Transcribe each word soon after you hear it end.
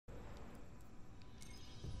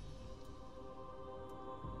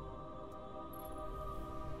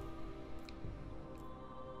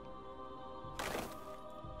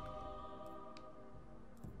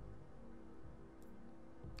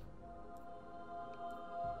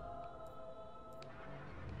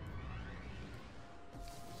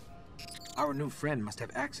Our new friend must have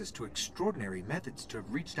access to extraordinary methods to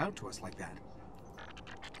have reached out to us like that.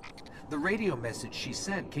 The radio message she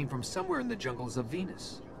sent came from somewhere in the jungles of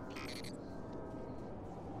Venus.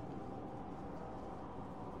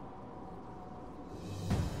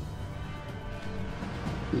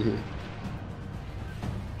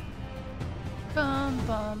 Bum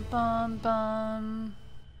bum bum bum.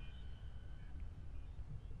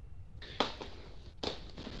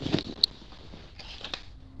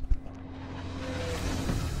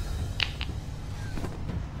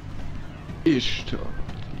 Ishtar.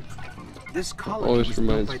 This colony was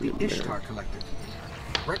built by the Ishtar Collective.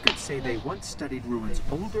 Records say they once studied ruins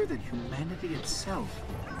older than humanity itself.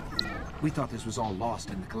 We thought this was all lost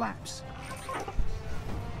in the collapse.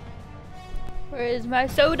 Where is my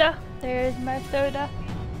soda? There's my soda.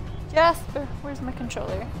 Jasper, where's my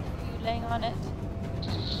controller? Are you laying on it?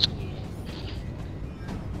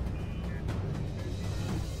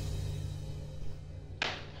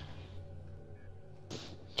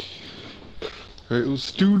 Alright,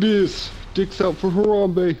 let's do this! Dick's out for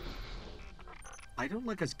Harambe! I don't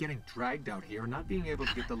like us getting dragged out here and not being able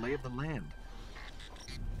to get the lay of the land.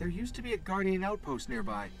 There used to be a Guardian outpost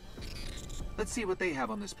nearby. Let's see what they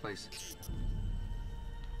have on this place.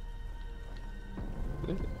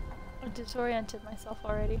 I disoriented myself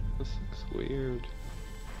already. This looks weird.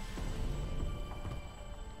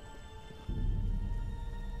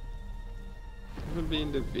 I haven't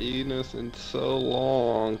been to Venus in so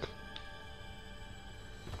long.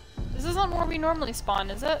 This isn't where we normally spawn,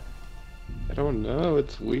 is it? I don't know,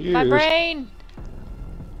 it's weird. My brain!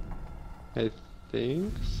 I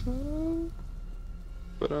think so?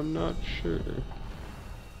 But I'm not sure.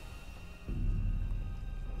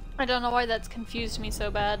 I don't know why that's confused me so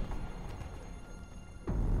bad.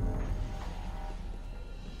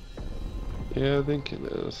 Yeah, I think it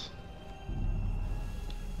is.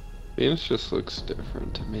 Venus just looks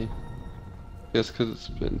different to me. I guess because it's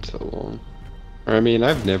been so long. Or, I mean,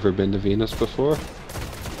 I've never been to Venus before. Of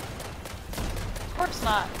course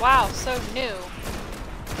not. Wow, so new.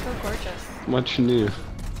 So gorgeous. Much new.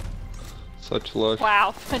 Such lush.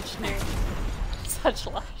 Wow, much new. Such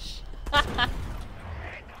lush.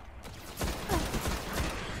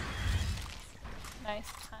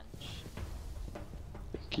 Nice punch.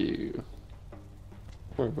 Thank you.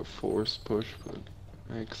 More of a force push, but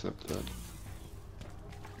I accept that.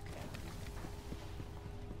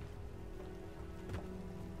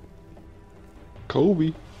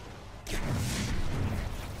 Kobe.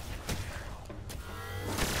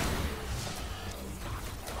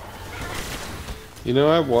 You know,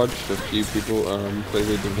 I watched a few people play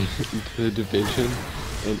the Division,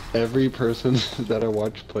 and every person that I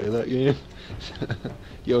watched play that game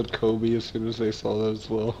yelled Kobe as soon as they saw that as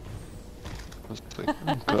well. I was like,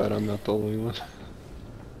 I'm glad I'm not the only one.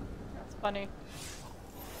 That's funny.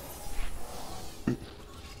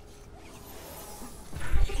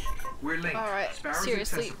 We're late. Alright, Sparrow's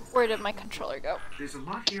seriously, accessible. where did my controller go? There's a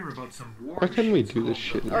lot here about some war. Why couldn't we do this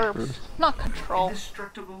shit in Or, Earth? not control.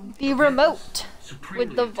 Indestructible, The remote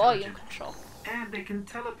with the volume control. And they can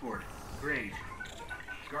teleport. Great.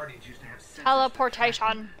 Guardians used to have sensors.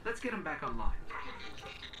 Teleportation. Let's get them back online.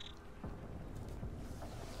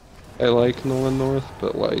 I like Nolan North,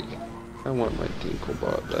 but like, I want my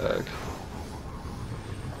Dinklebot back.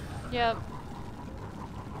 Yep.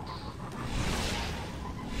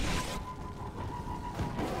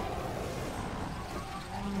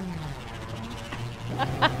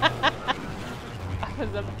 That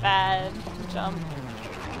was a bad jump.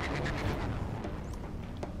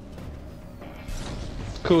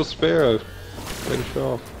 Cool Sparrow. Way to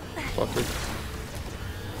show off, fucker.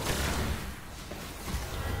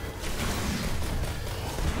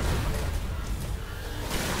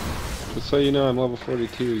 Just so you know, I'm level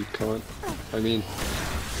 42, you cunt. I mean...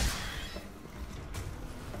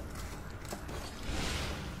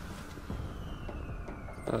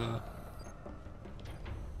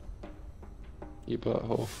 You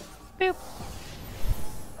butthole. Boop.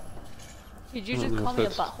 Did you just call me a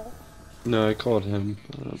butthole? No, I called him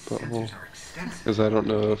butthole. Because I don't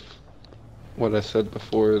know if what I said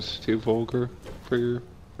before is too vulgar for your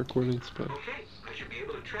recordings, but... Okay, I should be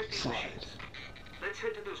able to track these machines. Let's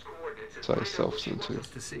head to those coordinates and So I find out what you want self-censor. us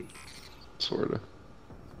to see. Sorta.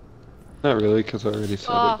 Not really, because I already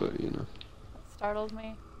said it, but you know. That startled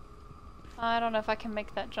me. I don't know if I can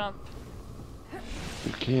make that jump.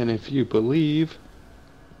 You can if you believe.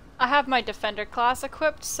 I have my defender class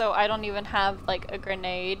equipped, so I don't even have like a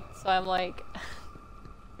grenade, so I'm like...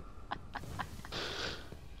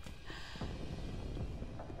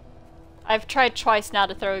 I've tried twice now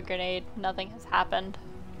to throw a grenade, nothing has happened.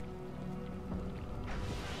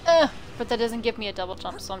 Ugh. But that doesn't give me a double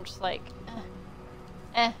jump, so I'm just like,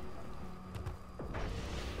 eh.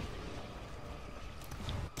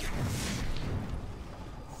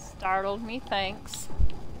 Startled me, thanks.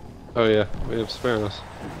 Oh yeah, we have sparrows.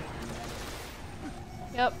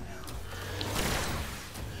 Yep.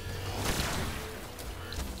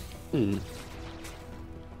 Hmm.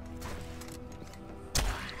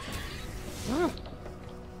 Ah.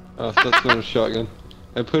 Oh, that's not a shotgun.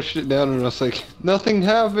 I pushed it down and I was like, nothing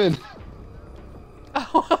happened!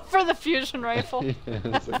 Oh, for the fusion rifle. Yeah,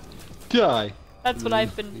 it's like, die! That's what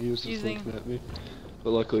I've been He was just using. looking at me.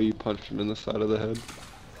 But luckily you punched him in the side of the head.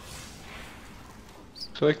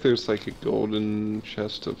 I feel like there's like a golden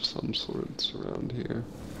chest of some sorts around here.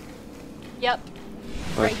 Yep.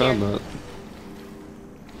 I Right found here. that.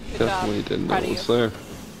 Good Definitely job. didn't know Proud it of was you.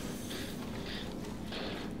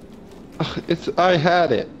 there. Ugh, I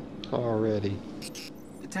had it already.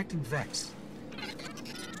 Detecting Vex.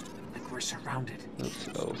 Like we're surrounded. That's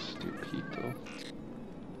El Stupito.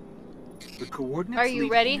 The coordinates Are you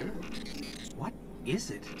lead ready? here. What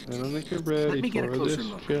is it? I don't think you're ready Let me get a for closer this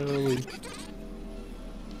look. jelly.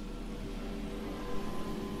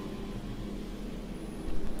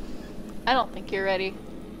 I don't think you're ready.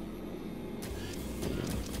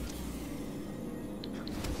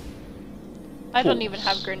 I don't even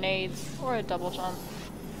have grenades or a double jump.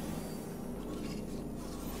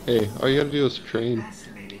 Hey, all you gotta do is train.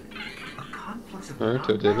 Fascinating. A confluence of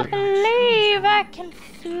Naruto did it. Believe I can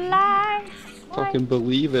fly. Fucking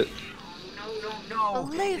believe it. No.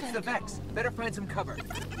 Believe It's it. the Vex. Better find some cover.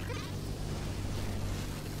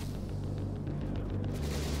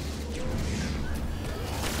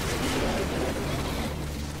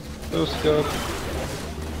 No scope.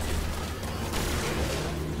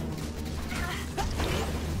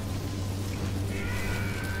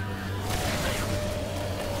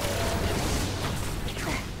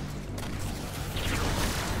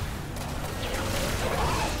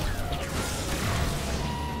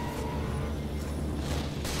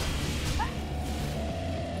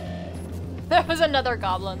 There was another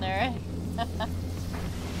goblin there.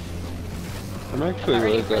 I'm actually Not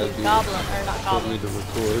really ready for glad these you goblin, or not told me goblin. to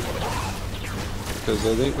record. Because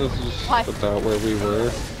I think this is Why? about where we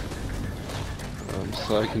were.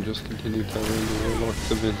 So I can just continue telling the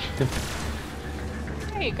Warlock's adventure.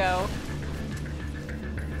 There you go.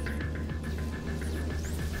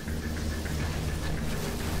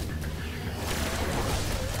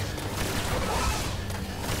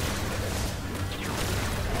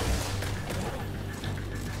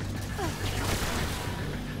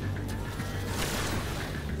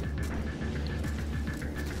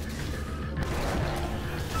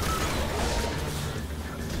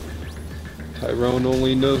 Tyrone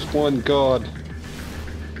only knows one god.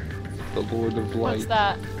 The Lord of Light. What's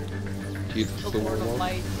that? Jesus The Lord of Warlock.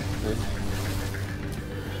 Light. Yeah.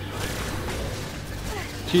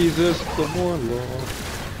 Jesus the Warlock.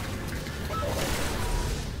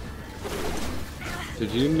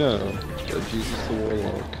 Did you know that Jesus the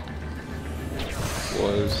Warlock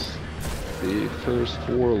was the first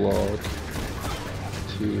warlock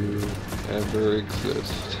to ever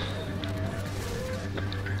exist?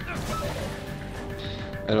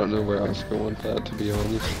 I don't know where else to go with that, to be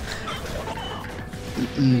honest.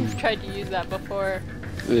 We've tried to use that before.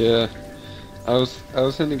 Yeah, I was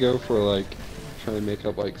gonna go for like trying to make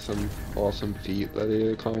up like some awesome feat that he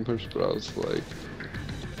accomplished, but I was like,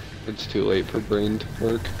 it's too late for brain to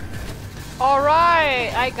work.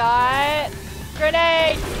 Alright, I got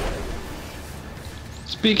grenade!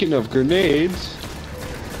 Speaking of grenades,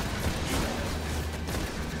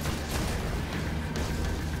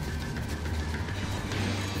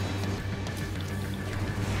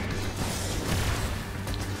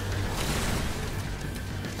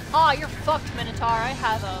 Aw, you're fucked, Minotaur. I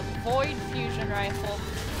have a void fusion rifle.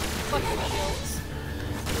 Fuck your shields.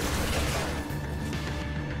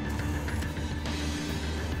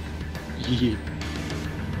 yeah.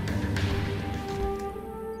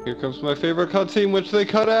 Here comes my favorite cutscene, which they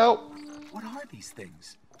cut out. What are these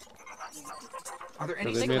things? Are there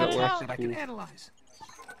any they made it structures less that I can cool. analyze?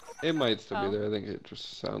 It might still Oh. be there. I think it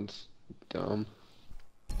just sounds dumb.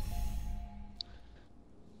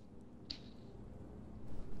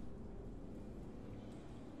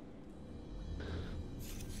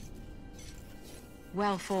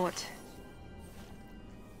 Well fought.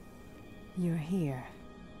 You're here.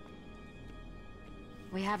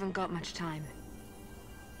 We haven't got much time.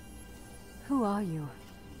 Who are you?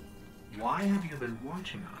 Why have you been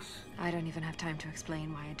watching us? I don't even have time to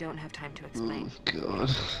explain why I don't have time to explain. Oh god,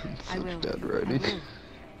 I such will. dead I writing. will.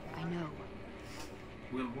 I know.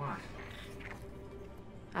 Will what?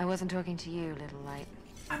 I wasn't talking to you, little light.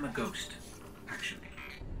 I'm a ghost, actually.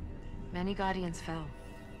 Many guardians fell.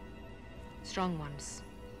 Strong ones.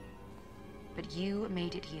 But you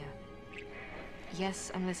made it here. Yes,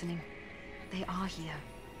 I'm listening. They are here.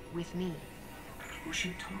 With me. Who's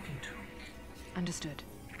she talking to? Understood.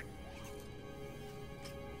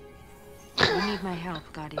 You need my help,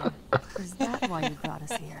 Guardian. Is that why you brought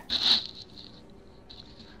us here?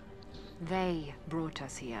 They brought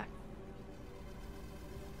us here.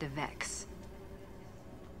 The Vex.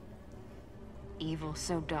 Evil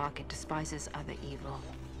so dark it despises other evil.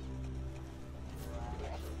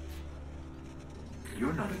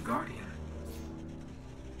 You're not a guardian.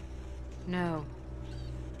 No.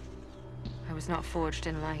 I was not forged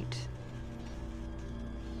in light.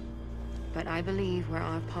 But I believe where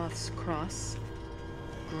our paths cross,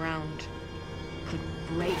 ground could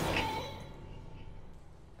break.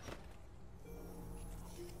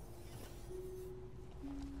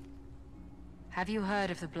 Have you heard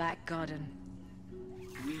of the Black Garden?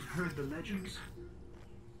 We've heard the legends.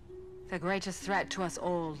 The greatest threat to us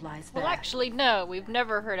all lies there. Well, actually, no, we've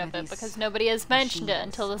never heard of Where it these because nobody has mentioned it machines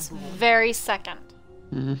until this are born. very second.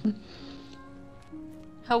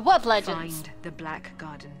 What legends? Find the Black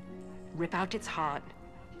Garden. Rip out its heart.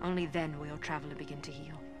 Only then will your traveler begin to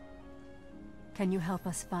heal. Can you help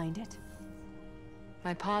us find it?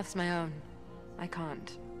 My path's my own. I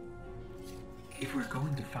can't. If we're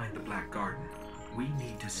going to find the Black Garden, we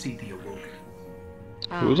need to see the Awoken.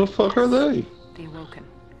 Who the fuck are they? The Awoken.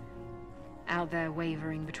 Out there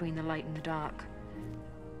wavering between the light and the dark.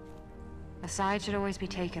 A side should always be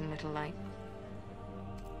taken, little light.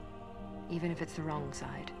 Even if it's the wrong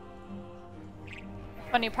side.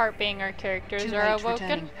 Funny part being our characters Two are lights awoken.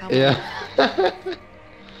 returning. How Yeah.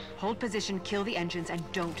 Hold position, kill the engines, and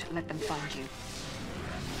don't let them find you.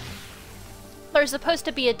 There's supposed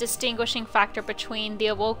to be a distinguishing factor between the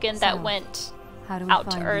awoken that So, went How do we out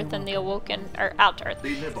to find Earth the and the Awoken? awoken, or out to Earth,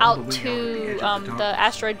 They live all the out way to out at the edge of the the darkness.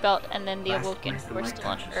 asteroid belt, and then the Last awoken place the were light still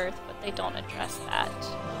on touches. Earth, but they don't address that.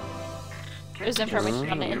 There's Can't information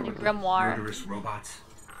you on it in deal the with grimoire. Murderous robots.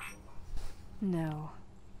 No.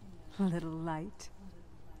 Little light.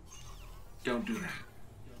 Don't do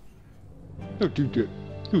that. Don't do that.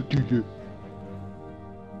 Don't do that.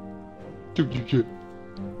 Don't do that.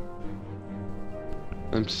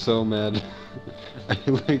 I'm so mad. I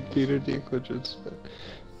like Peter Dinklage's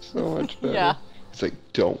so much better. Yeah. It's like,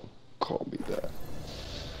 don't call me that.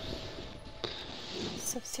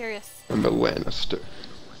 So serious. I'm a Lannister.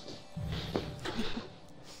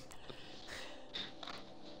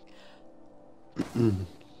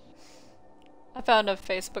 I found a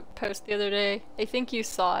Facebook post the other day. I think you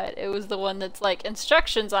saw it. It was the one that's like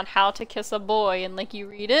instructions on how to kiss a boy, and like you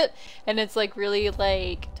read it, and it's like really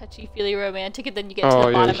like touchy-feely romantic, and then you get to Oh, the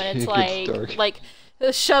yeah, bottom, and it's it gets dark. like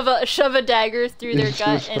shove a dagger through their It's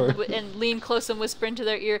gut so and sorry. and lean close and whisper into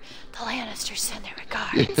their ear, "The Lannisters send their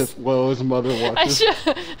regards." Yes, well, his mother watches.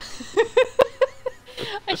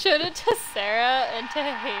 I showed it to Sarah and to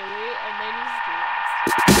Haley, and they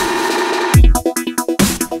just laughed.